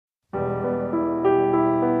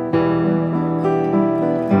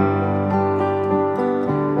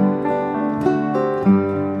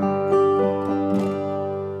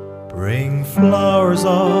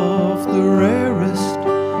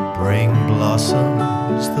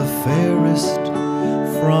blossoms the fairest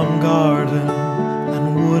from garden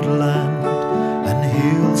and woodland and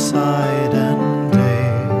hillside and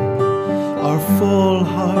dale. Our full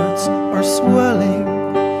hearts are swelling,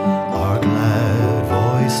 our glad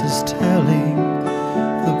voices telling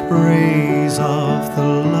the praise of the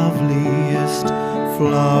loveliest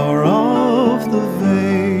flower of the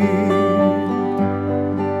vale.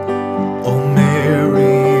 O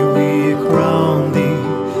Mary, we crown thee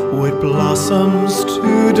with blossoms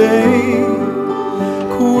today,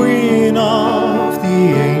 Queen of the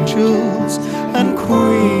angels and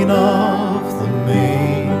Queen of the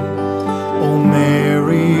maid. O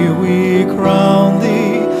Mary, we crown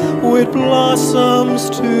thee with blossoms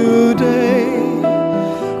today,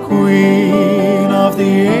 Queen of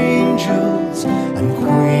the angels and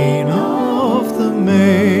Queen of the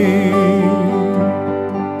maid.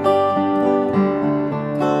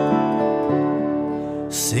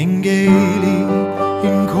 Sing gaily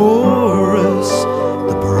in chorus,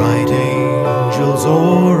 the bright angels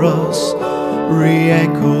o'er us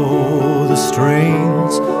re-echo the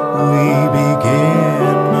strains we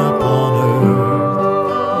begin upon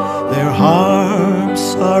earth. Their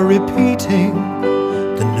harps are repeating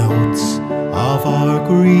the notes of our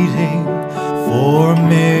greeting, for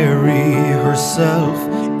Mary herself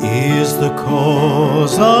is the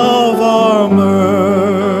cause of our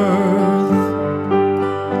mirth.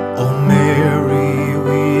 O Mary,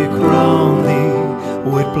 we crown thee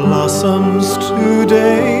with blossoms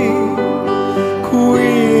today,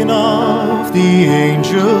 Queen of the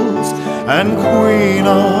angels and Queen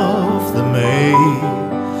of the maid.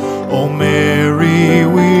 O Mary,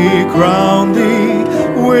 we crown thee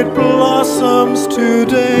with blossoms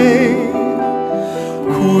today,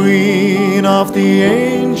 Queen of the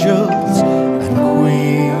angels and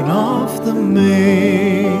Queen of the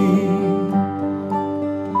maid.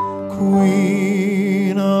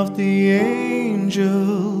 Queen of the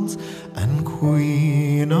angels and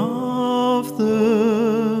Queen of the